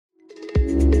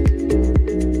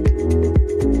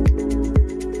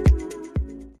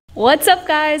What's up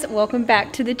guys? Welcome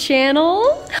back to the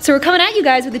channel. So we're coming at you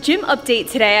guys with a gym update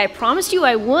today. I promised you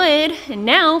I would, and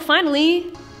now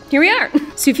finally, here we are.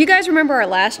 So if you guys remember our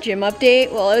last gym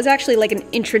update, well, it was actually like an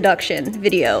introduction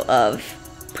video of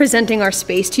presenting our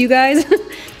space to you guys.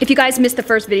 If you guys missed the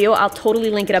first video, I'll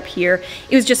totally link it up here.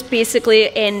 It was just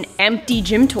basically an empty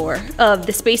gym tour of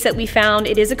the space that we found.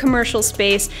 It is a commercial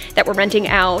space that we're renting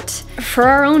out for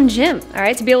our own gym, all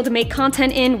right? To be able to make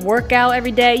content in, work out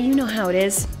every day, you know how it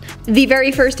is. The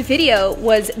very first video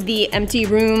was the empty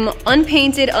room,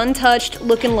 unpainted, untouched,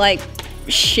 looking like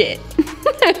shit.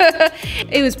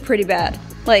 It was pretty bad,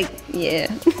 like,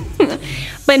 yeah.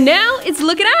 But now it's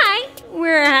looking alright.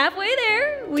 We're halfway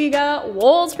there. We got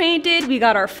walls painted, we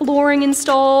got our flooring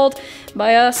installed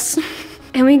by us,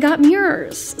 and we got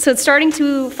mirrors. So it's starting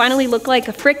to finally look like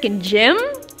a frickin' gym.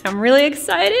 I'm really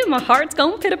excited, my heart's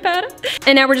going pitter-patter.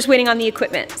 And now we're just waiting on the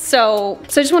equipment. So I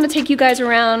just wanna take you guys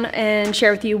around and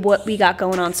share with you what we got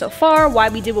going on so far, why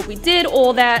we did what we did,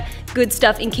 all that good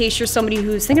stuff in case you're somebody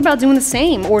who's thinking about doing the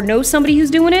same or knows somebody who's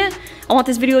doing it. I want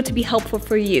this video to be helpful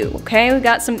for you, okay? We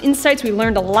got some insights, we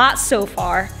learned a lot so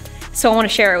far, so I wanna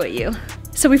share it with you.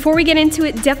 So before we get into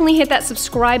it, definitely hit that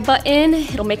subscribe button.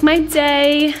 It'll make my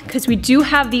day, because we do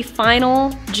have the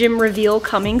final gym reveal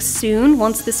coming soon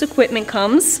once this equipment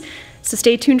comes. So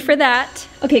stay tuned for that.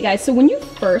 Okay guys, so when you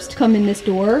first come in this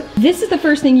door, this is the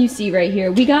first thing you see right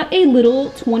here. We got a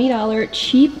little $20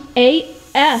 cheap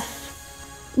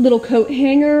AF little coat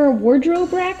hanger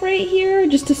wardrobe rack right here,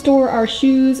 just to store our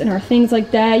shoes and our things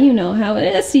like that. You know how it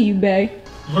is. I see you, bae.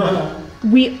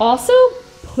 We also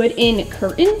put in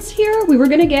curtains here. We were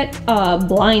gonna get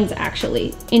blinds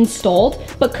actually installed,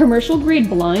 but commercial grade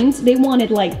blinds, they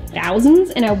wanted like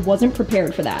thousands, and I wasn't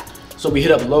prepared for that. So we hit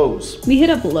up Lowe's. We hit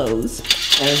up Lowe's.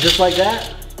 And just like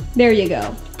that, there you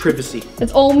go. privacy.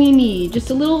 That's all we need. Just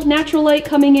a little natural light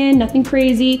coming in, nothing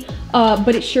crazy,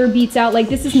 but it sure beats out. Like,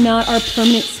 this is not our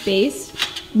permanent space.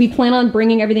 We plan on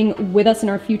bringing everything with us in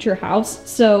our future house,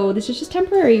 so this is just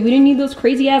temporary. We didn't need those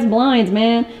crazy ass blinds,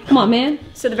 man. Come on, man.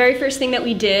 So the very first thing that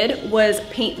we did was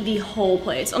paint the whole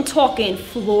place. I'm talking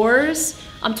floors,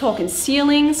 I'm talking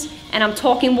ceilings, and I'm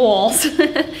talking walls.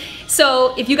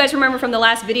 So if you guys remember from the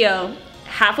last video,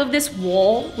 half of this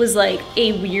wall was like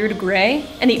a weird gray,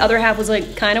 and the other half was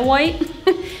like kind of white.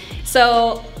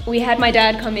 So we had my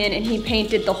dad come in and he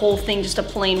painted the whole thing just a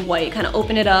plain white, kind of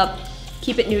open it up,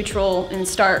 keep it neutral, and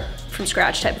start from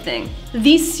scratch type of thing.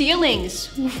 These ceilings,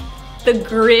 the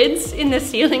grids in the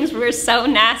ceilings were so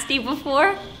nasty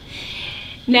before.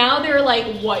 Now they're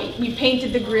like white. We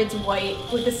painted the grids white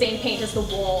with the same paint as the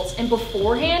walls, and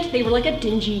beforehand they were like a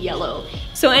dingy yellow.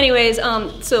 So anyways,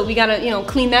 so we gotta, you know,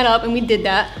 clean that up, and we did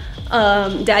that.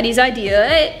 Daddy's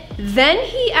idea. Then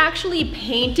he actually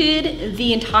painted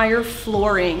the entire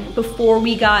flooring before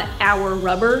we got our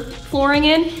rubber flooring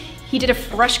in. He did a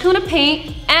fresh coat of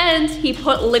paint, and he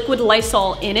put liquid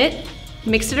Lysol in it,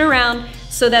 mixed it around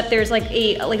so that there's like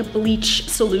a bleach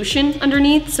solution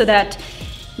underneath so that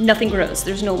nothing grows.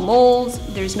 There's no molds,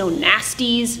 there's no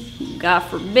nasties. God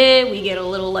forbid we get a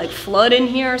little like flood in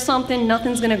here or something,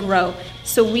 nothing's gonna grow.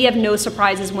 So we have no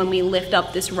surprises when we lift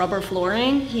up this rubber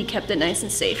flooring. He kept it nice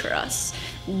and safe for us.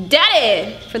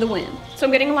 Daddy for the win. So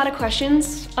I'm getting a lot of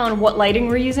questions on what lighting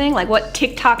we're using, like what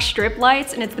TikTok strip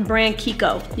lights, and it's the brand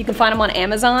Kiko. You can find them on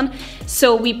Amazon.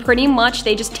 So we pretty much,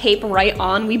 they just tape right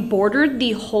on. We bordered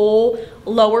the whole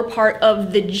lower part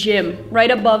of the gym, right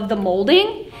above the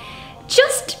molding,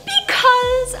 just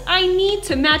because I need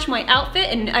to match my outfit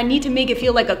and I need to make it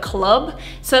feel like a club.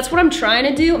 So that's what I'm trying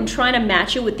to do. I'm trying to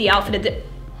match it with the outfit of the...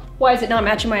 Why is it not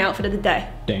matching my outfit of the day?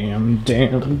 Damn,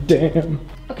 damn, damn.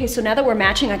 Okay, so now that we're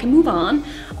matching, I can move on.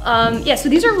 Yeah, so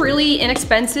these are really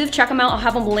inexpensive. Check them out, I'll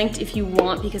have them linked if you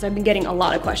want, because I've been getting a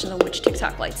lot of questions on which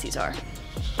TikTok lights these are.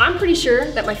 I'm pretty sure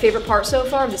that my favorite part so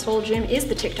far of this whole gym is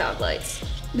the TikTok lights.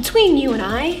 Between you and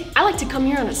I like to come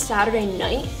here on a Saturday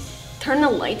night, turn the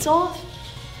lights off,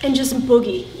 and just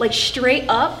boogie, like straight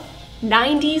up,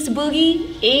 90s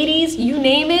boogie, 80s, you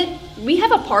name it. We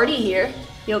have a party here.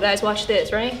 Yo guys, watch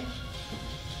this, right?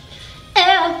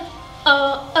 Oh,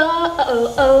 oh,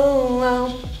 oh, oh,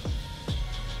 oh.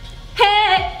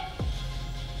 Hey!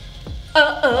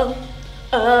 Oh, oh,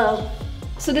 oh.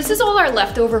 So this is all our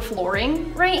leftover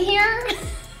flooring right here.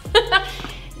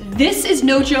 This is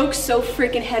no joke, so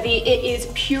freaking heavy. It is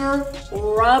pure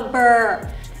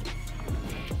rubber.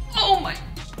 Oh my,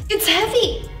 it's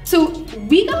heavy. So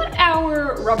we got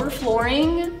our rubber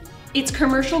flooring. It's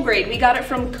commercial grade. We got it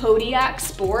from Kodiak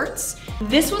Sports.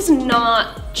 This was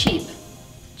not cheap,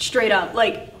 straight up.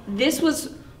 Like, this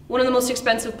was one of the most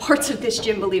expensive parts of this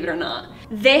gym, believe it or not.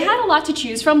 They had a lot to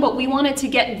choose from, but we wanted to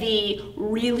get the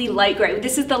really light gray.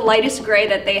 This is the lightest gray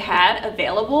that they had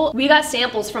available. We got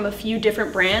samples from a few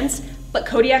different brands, but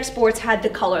Kodiak Sports had the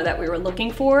color that we were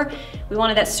looking for. We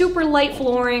wanted that super light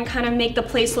flooring, kind of make the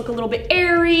place look a little bit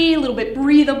airy, a little bit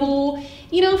breathable.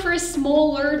 You know, for a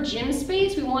smaller gym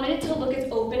space, we wanted it to look as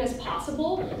open as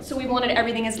possible. So we wanted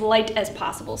everything as light as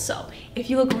possible. So if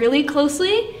you look really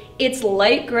closely, it's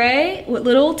light gray with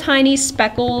little tiny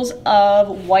speckles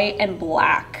of white and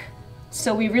black.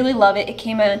 So we really love it. It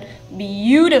came in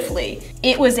beautifully.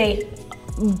 It was a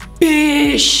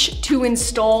bish to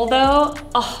install though.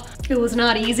 Oh, it was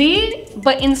not easy,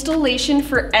 but installation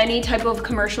for any type of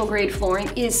commercial grade flooring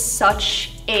is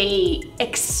such a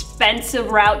expensive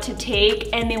route to take,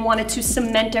 and they wanted to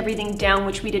cement everything down,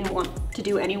 which we didn't want to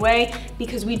do anyway,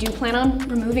 because we do plan on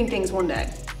removing things one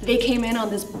day. They came in on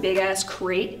this big ass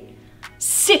crate,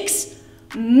 6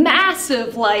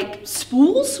 massive like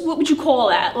spools, what would you call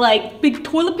that? Like big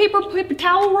toilet paper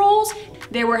towel rolls.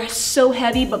 They were so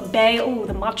heavy, but Bay, oh,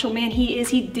 the macho man he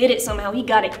did it somehow. He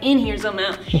got it in here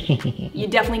somehow. You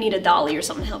definitely need a dolly or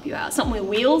something to help you out. Something with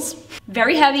wheels.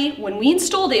 Very heavy. When we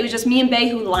installed it, it was just me and Bay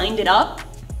who lined it up.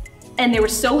 And they were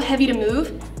so heavy to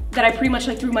move that I pretty much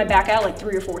like threw my back out like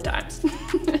 3 or 4 times.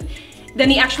 Then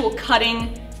the actual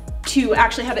cutting to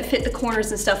actually have it fit the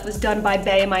corners and stuff was done by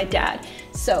Bay and my dad.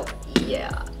 So,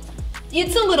 yeah.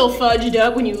 It's a little fudged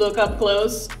up when you look up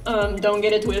close. Don't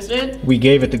get it twisted. We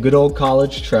gave it the good old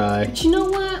college try. But you know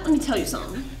what? Let me tell you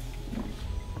something.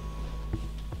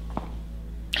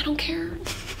 I don't care.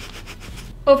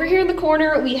 Over here in the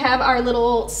corner, we have our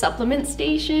little supplement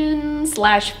station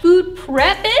 / food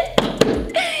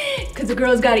prepping. Cause the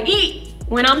girls gotta eat.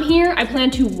 When I'm here, I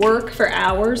plan to work for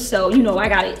hours. So I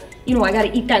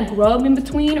gotta eat that grub in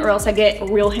between or else I get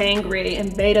real hangry,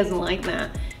 and Bay doesn't like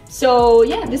that. So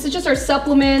yeah, this is just our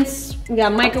supplements. We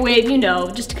got a microwave,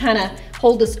 just to kind of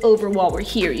hold us over while we're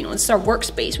here. It's our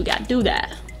workspace, we gotta do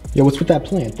that. Yo, what's with that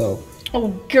plant though? Oh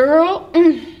girl,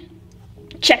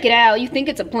 check it out. You think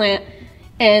it's a plant,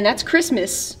 and that's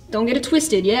Christmas. Don't get it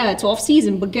twisted. Yeah, it's off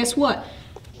season, but guess what?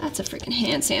 That's a freaking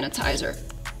hand sanitizer.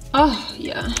 Oh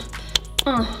yeah.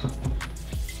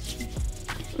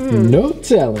 No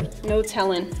telling. No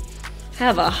telling.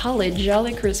 Have a holly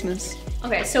jolly Christmas.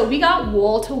 Okay, so we got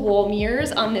wall-to-wall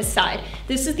mirrors on this side.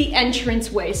 This is the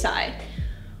entranceway side.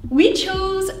 We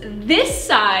chose this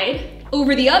side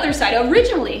over the other side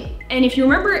originally. And if you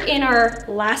remember in our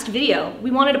last video, we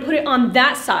wanted to put it on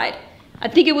that side. I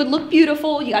think it would look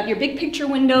beautiful. You got your big picture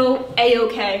window,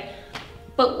 A-okay.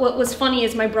 But what was funny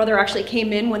is my brother actually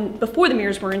came in before the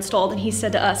mirrors were installed, and he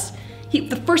said to us,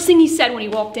 the first thing he said when he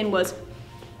walked in was,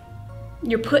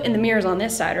 "You're putting the mirrors on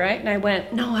this side, right?" And I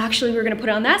went, "No, actually we're gonna put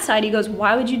it on that side." He goes,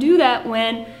 "Why would you do that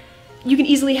when you can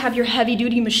easily have your heavy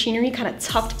duty machinery kind of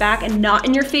tucked back and not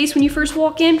in your face when you first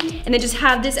walk in, and then just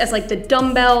have this as like the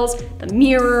dumbbells, the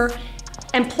mirror,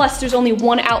 and plus there's only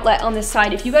one outlet on this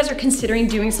side. If you guys are considering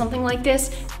doing something like this,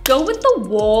 go with the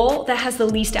wall that has the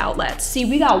least outlets. See,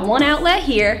 we got 1 outlet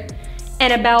here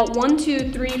and about 1,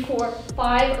 2, 3, 4,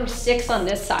 5 or 6 on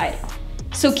this side.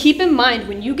 So keep in mind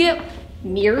when you get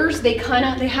mirrors, they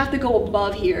have to go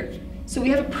above here. So we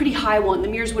have a pretty high one. The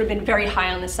mirrors would have been very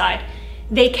high on this side.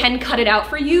 They can cut it out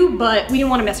for you, but we didn't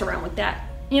want to mess around with that.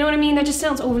 You know what I mean? That just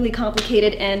sounds overly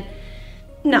complicated, and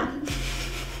no.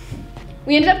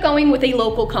 We ended up going with a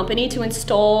local company to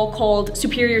install called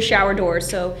Superior Shower Doors.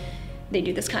 So they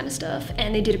do this kind of stuff,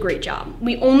 and they did a great job.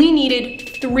 We only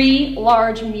needed 3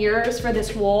 large mirrors for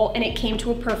this wall, and it came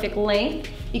to a perfect length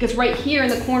because right here in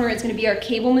the corner is going to be our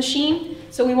cable machine.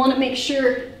 So we want to make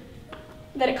sure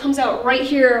that it comes out right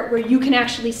here where you can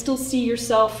actually still see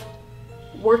yourself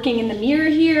working in the mirror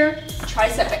here.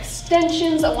 Tricep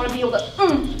extensions. I want to be able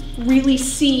to really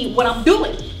see what I'm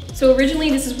doing. So originally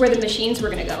this is where the machines were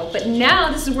going to go, but now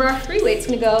this is where our free weight's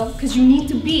going to go because you need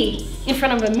to be in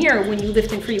front of a mirror when you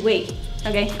lift in free weight.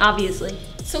 Okay, obviously.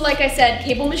 So like I said,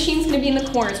 cable machine's going to be in the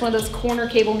corner. It's one of those corner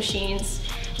cable machines.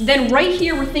 Then right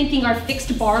here, we're thinking our fixed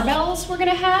barbells we're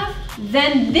gonna have.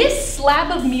 Then this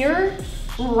slab of mirror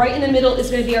right in the middle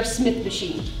is gonna be our Smith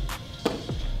machine.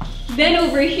 Then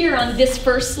over here on this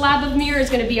first slab of mirror is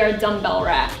gonna be our dumbbell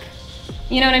rack.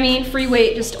 You know what I mean? Free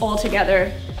weight just all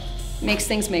together makes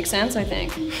things make sense, I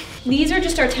think. These are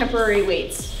just our temporary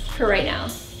weights for right now.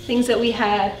 Things that we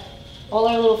had, all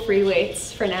our little free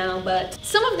weights for now, but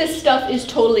some of this stuff is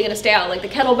totally gonna stay out, like the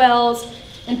kettlebells,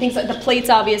 and things like the plates,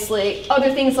 obviously.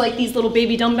 Other things like these little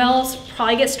baby dumbbells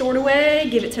probably get stored away,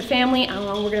 give it to family. I don't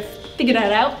know, we're gonna figure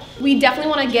that out. We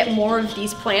definitely wanna get more of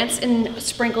these plants and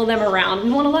sprinkle them around. We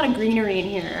want a lot of greenery in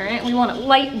here, all right? We want it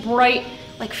light, bright.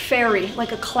 like fairy,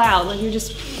 like a cloud, like you're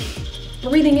just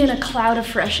breathing in a cloud of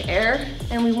fresh air,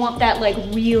 and we want that like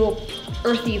real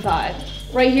earthy vibe.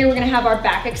 Right here, we're gonna have our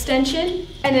back extension,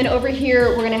 and then over here,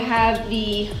 we're gonna have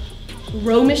the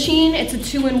row machine. It's a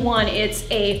 2-in-1. It's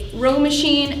a row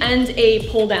machine and a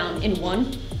pull down in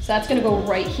one. So that's gonna go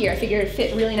right here. I figured it'd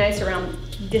fit really nice around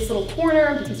this little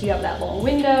corner because you have that long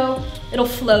window. It'll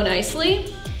flow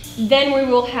nicely. Then we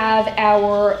will have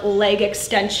our leg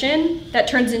extension that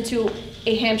turns into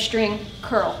a hamstring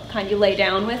curl, kind you lay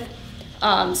down with.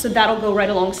 So that'll go right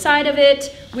alongside of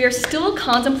it. We are still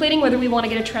contemplating whether we want to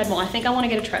get a treadmill. I think I want to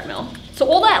get a treadmill. So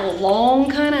all that long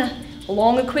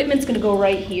equipment's gonna go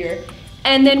right here.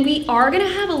 And then we are gonna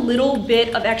have a little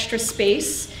bit of extra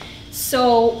space.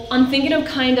 So I'm thinking of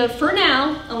kind of, for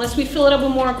now, unless we fill it up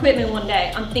with more equipment one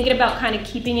day, I'm thinking about kind of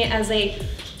keeping it as a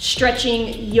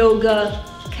stretching, yoga,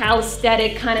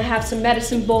 calisthenic, kind of have some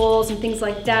medicine bowls and things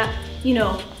like that. You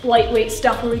know, lightweight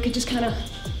stuff where we could just kind of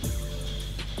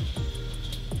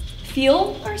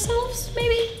feel ourselves,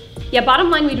 maybe? Yeah,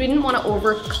 bottom line, we didn't want to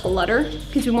over clutter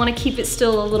because we want to keep it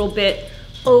still a little bit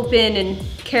open and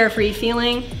carefree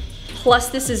feeling. Plus,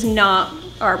 this is not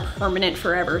our permanent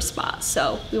forever spot.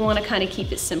 So we want to kind of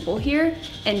keep it simple here,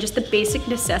 and just the basic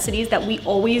necessities that we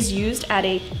always used at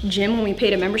a gym when we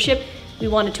paid a membership, we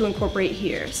wanted to incorporate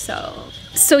here.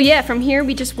 So yeah, from here,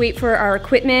 we just wait for our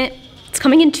equipment. It's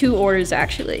coming in 2 orders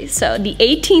actually. So the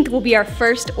 18th will be our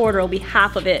first order, will be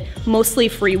half of it, mostly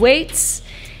free weights.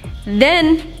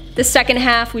 Then the second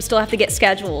half, we still have to get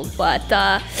scheduled, but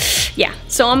yeah.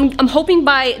 So I'm hoping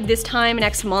by this time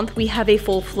next month, we have a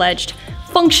full-fledged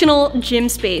functional gym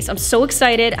space. I'm so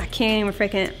excited. I can't even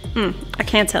freaking, I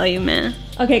can't tell you, man.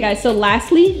 Okay guys, so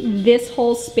lastly, this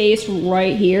whole space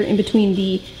right here in between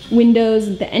the windows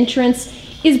and the entrance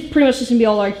is pretty much just gonna be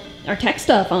all our tech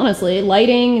stuff, honestly.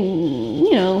 Lighting, and,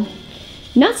 you know,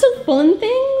 not so fun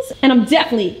things. And I'm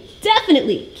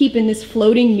definitely keeping this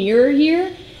floating mirror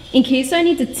here in case I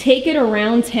need to take it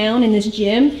around town in this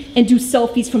gym and do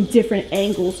selfies from different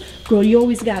angles. Girl, you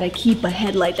always gotta keep a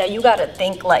head like that. You gotta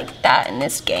think like that in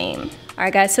this game. All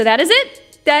right guys, so that is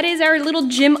it. That is our little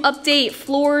gym update.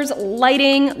 Floors,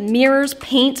 lighting, mirrors,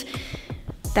 paint.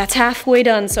 That's halfway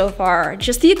done so far.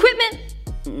 Just the equipment.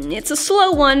 It's a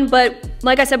slow one, but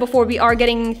like I said before, we are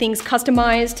getting things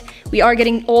customized. We are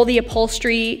getting all the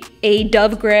upholstery, a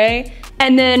dove gray,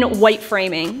 and then white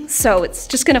framing. So it's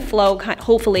just gonna flow,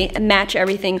 hopefully, and match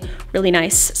everything really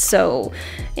nice. So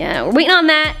yeah, we're waiting on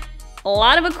that. A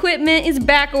lot of equipment is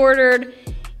back ordered.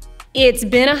 It's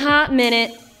been a hot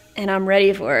minute and I'm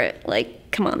ready for it.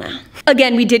 Like, come on now.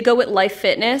 Again, we did go with Life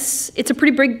Fitness. It's a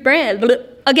pretty big brand.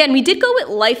 Again, we did go with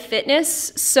Life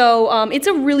Fitness, so it's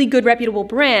a really good reputable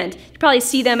brand. You probably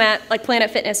see them at like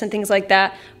Planet Fitness and things like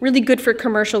that. Really good for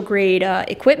commercial grade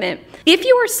equipment. If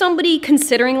you are somebody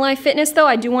considering Life Fitness though,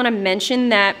 I do wanna mention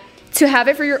that to have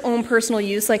it for your own personal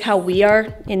use, like how we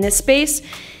are in this space,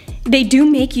 they do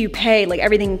make you pay like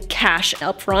everything cash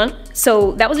up front.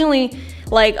 So that was the only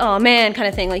like, oh man, kind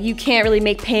of thing. Like you can't really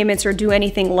make payments or do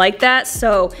anything like that.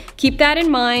 So keep that in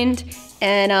mind.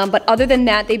 And but other than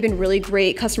that, they've been really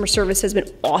great. Customer service has been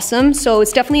awesome. So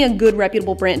it's definitely a good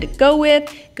reputable brand to go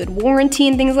with, good warranty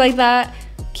and things like that.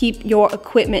 Keep your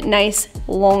equipment nice,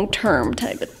 long-term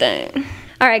type of thing.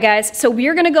 All right guys, so we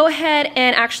are gonna go ahead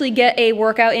and actually get a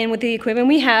workout in with the equipment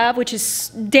we have, which is,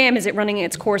 damn, is it running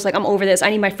its course. Like I'm over this. I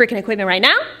need my freaking equipment right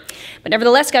now. But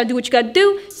nevertheless, gotta do what you gotta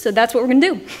do. So that's what we're gonna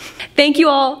do. Thank you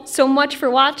all so much for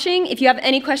watching. If you have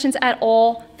any questions at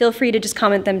all, feel free to just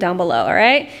comment them down below, all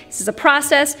right? This is a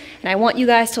process, and I want you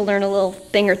guys to learn a little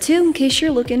thing or two in case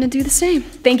you're looking to do the same.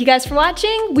 Thank you guys for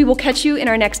watching. We will catch you in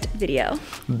our next video.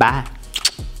 Bye.